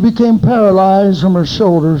 She became paralyzed from her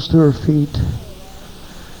shoulders to her feet.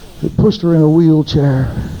 They pushed her in a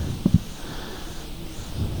wheelchair.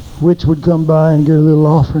 Witch would come by and get a little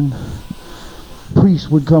offering.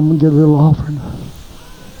 Priest would come and get a little offering.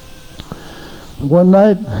 One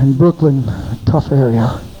night in Brooklyn, a tough area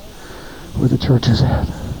where the church is at,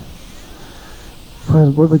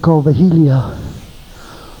 what they call Vigilia,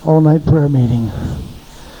 all-night prayer meeting.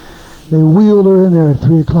 They wheeled her in there at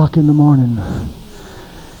 3 o'clock in the morning.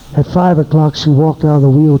 At 5 o'clock, she walked out of the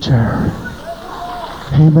wheelchair.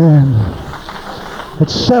 Amen. At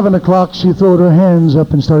 7 o'clock, she threw her hands up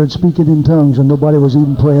and started speaking in tongues, and nobody was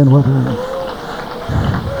even praying with her.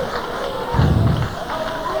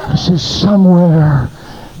 He says, somewhere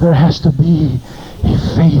there has to be a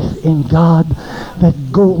faith in God that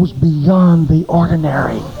goes beyond the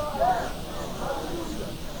ordinary.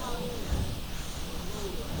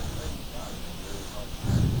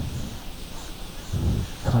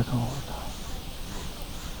 Have I gone over time?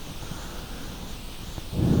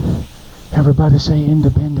 Everybody say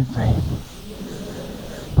independent faith.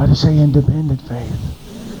 Everybody say independent faith.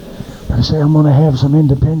 Everybody say, I'm going to have some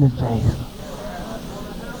independent faith.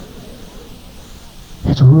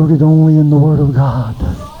 It's rooted only in the Word of God.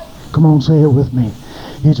 Come on, say it with me.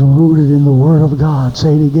 It's rooted in the Word of God.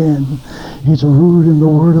 Say it again. It's rooted in the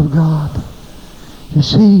Word of God. You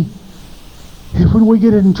see, if when we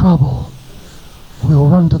get in trouble, we'll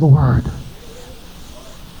run to the Word.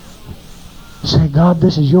 Say, God,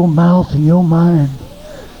 this is your mouth and your mind.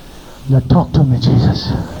 Now talk to me,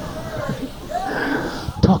 Jesus.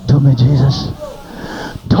 Talk to me, Jesus.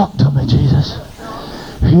 Talk to me, Jesus.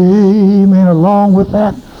 Amen. Along with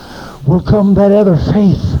that will come that other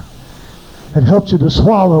faith that helps you to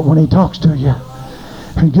swallow it when he talks to you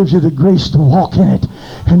and gives you the grace to walk in it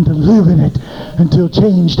and to live in it until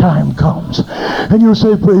change time comes. And you'll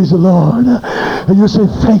say, praise the Lord. And you'll say,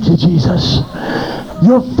 thank you, Jesus.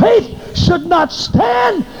 Your faith should not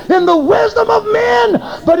stand in the wisdom of men,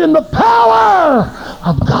 but in the power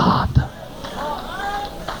of God.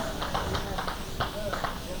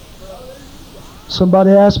 Somebody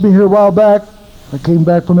asked me here a while back. I came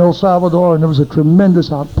back from El Salvador, and there was a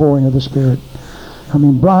tremendous outpouring of the Spirit. I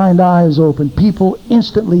mean, blind eyes open, people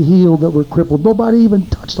instantly healed that were crippled. Nobody even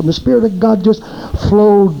touched them. The Spirit of God just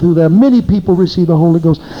flowed through them. Many people received the Holy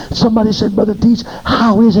Ghost. Somebody said, Brother Teets,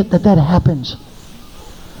 how is it that happens?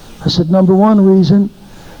 I said, number one reason,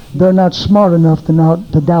 they're not smart enough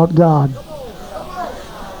to doubt God.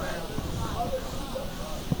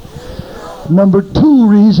 Number two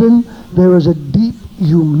reason, there is a deep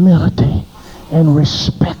humility and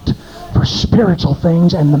respect for spiritual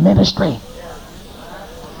things and the ministry.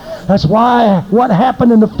 That's why what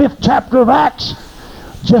happened in the 5th chapter of Acts,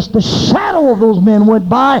 just the shadow of those men went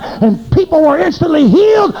by and people were instantly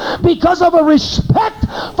healed because of a respect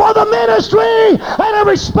for the ministry and a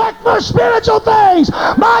respect for spiritual things.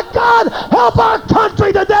 My God, help our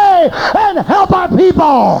country today and help our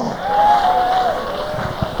people.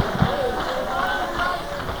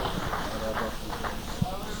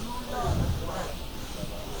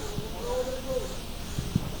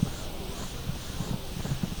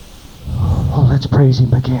 Oh, let's praise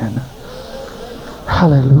him again.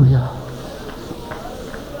 Hallelujah.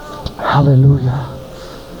 Hallelujah.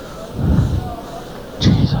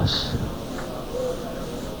 Jesus.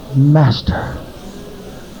 Master.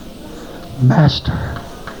 Master.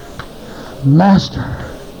 Master.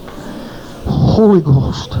 Holy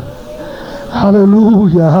Ghost.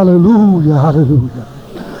 Hallelujah. Hallelujah. Hallelujah.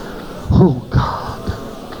 Oh God.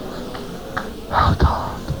 Oh God.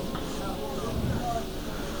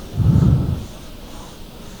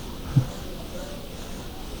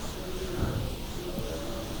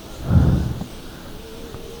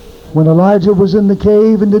 When Elijah was in the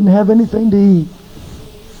cave and didn't have anything to eat,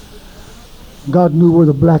 God knew where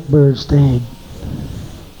the blackbird stayed.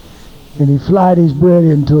 And he flied his bread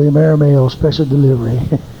into him, airmail, special delivery.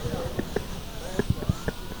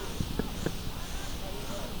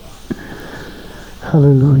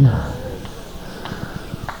 Hallelujah.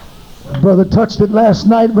 Brother touched it last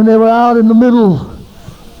night when they were out in the middle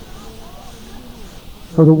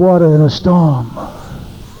of the water in a storm.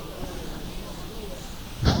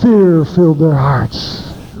 Fear filled their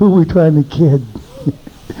hearts. Who are we trying to kid?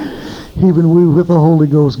 Even we with the Holy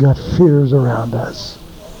Ghost got fears around us.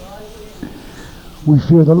 We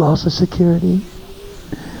fear the loss of security.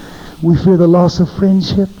 We fear the loss of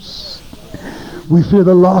friendships. We fear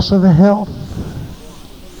the loss of health.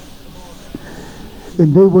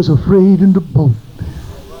 And they was afraid in the boat.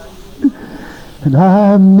 And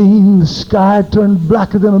I mean, the sky turned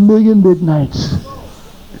blacker than a million midnights.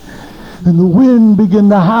 And the wind began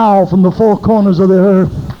to howl from the four corners of the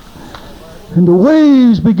earth. And the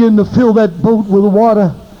waves began to fill that boat with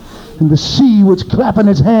water. And the sea was clapping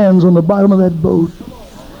its hands on the bottom of that boat.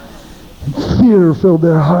 And fear filled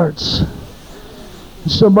their hearts.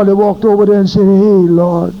 And somebody walked over there and said, hey,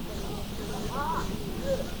 Lord,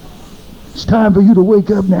 it's time for you to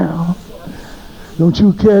wake up now. Don't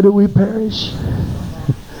you care that we perish?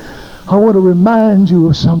 I want to remind you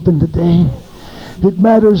of something today. It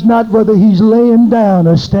matters not whether he's laying down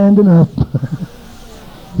or standing up.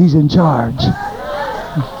 He's in charge.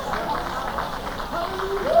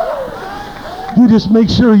 You just make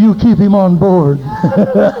sure you keep him on board.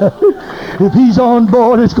 If he's on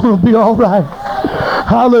board, it's going to be all right.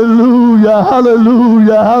 Hallelujah,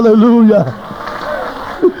 hallelujah, hallelujah.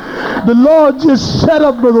 The Lord just sat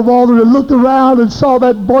up, Brother Walter, and looked around and saw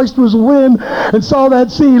that boisterous wind and saw that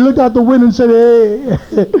sea. He looked out the window and said, hey,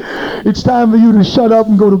 it's time for you to shut up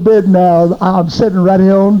and go to bed now. I'm sitting right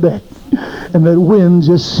here on deck. And that wind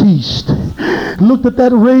just ceased. Looked at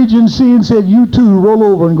that raging sea and said, you too, roll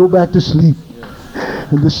over and go back to sleep.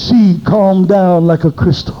 And the sea calmed down like a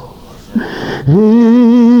crystal.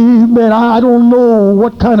 Amen. I don't know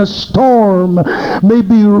what kind of storm may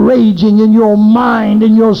be raging in your mind,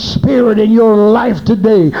 in your spirit, in your life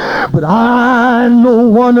today. But I know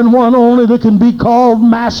one and one only that can be called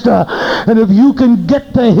Master. And if you can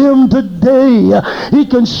get to him today, he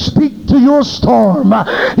can speak to your storm.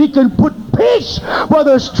 He can put peace where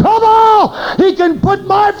there's trouble. He can put,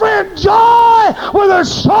 my friend, joy where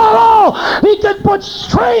there's sorrow. He can put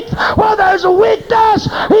strength where there's weakness.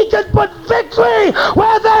 He can put victory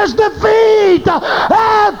where there's defeat.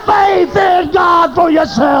 Have faith in God for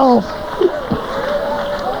yourself.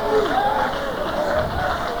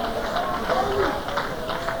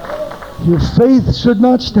 Your faith should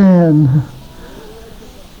not stand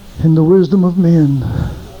in the wisdom of men,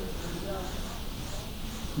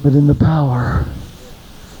 but in the power,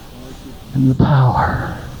 in the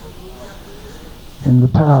power, in the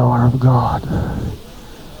power of God.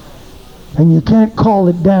 And you can't call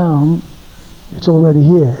it down. It's already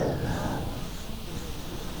here.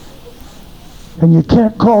 And you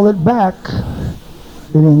can't call it back.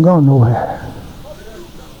 It ain't gone nowhere.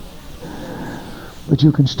 But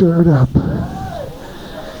you can stir it up.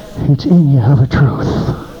 It's in you of a truth.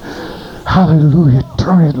 Hallelujah.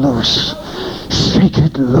 Turn it loose. Shake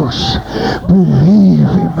it loose. Believe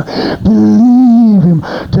him. Believe him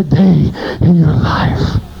today in your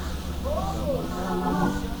life.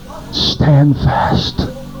 Stand fast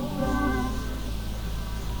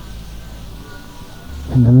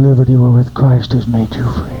in the liberty wherewith Christ has made you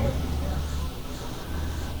free.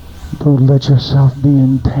 Don't let yourself be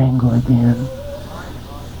entangled again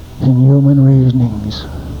in human reasonings,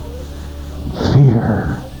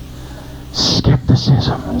 fear,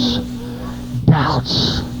 skepticisms,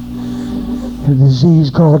 doubts, a disease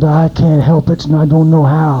called I can't help it and I don't know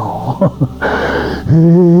how.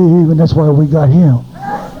 And that's why we got him.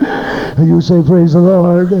 And you say, praise the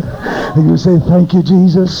Lord. And you say, thank you,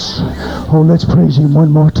 Jesus. Oh, let's praise him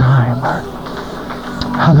one more time.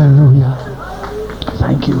 Hallelujah.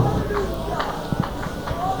 Thank you.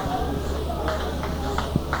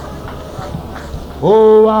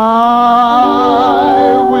 Oh,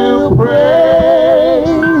 I will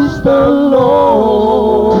praise the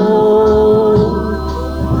Lord.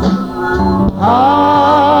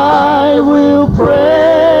 I will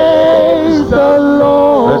praise the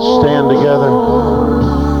Lord. Let's stand together.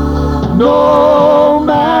 No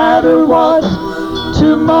matter what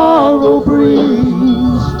tomorrow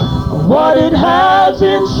brings, what it has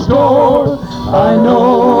in store, I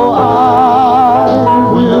know